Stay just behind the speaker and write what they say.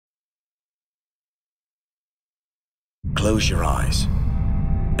Close your eyes.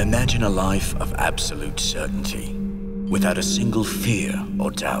 Imagine a life of absolute certainty, without a single fear or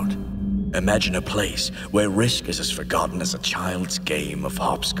doubt. Imagine a place where risk is as forgotten as a child's game of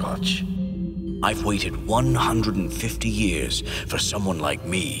hopscotch. I've waited 150 years for someone like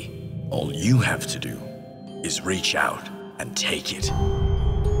me. All you have to do is reach out and take it.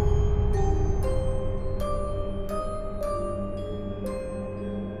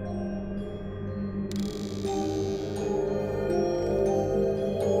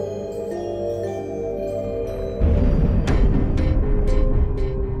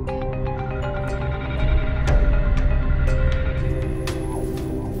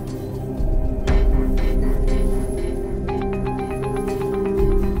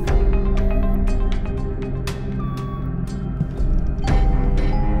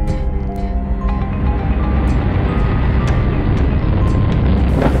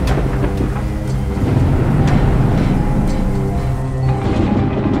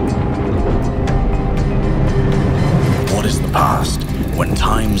 When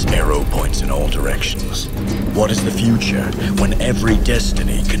time's arrow points in all directions? What is the future when every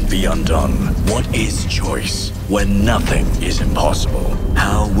destiny can be undone? What is choice when nothing is impossible?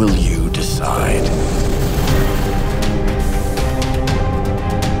 How will you decide?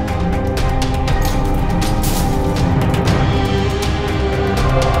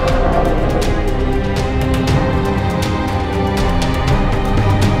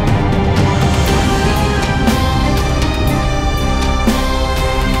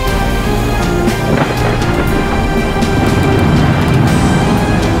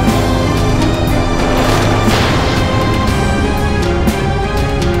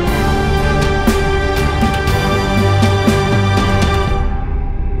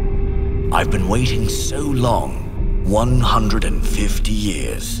 I've been waiting so long, 150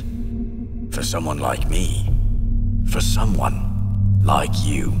 years, for someone like me, for someone like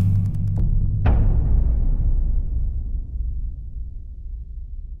you.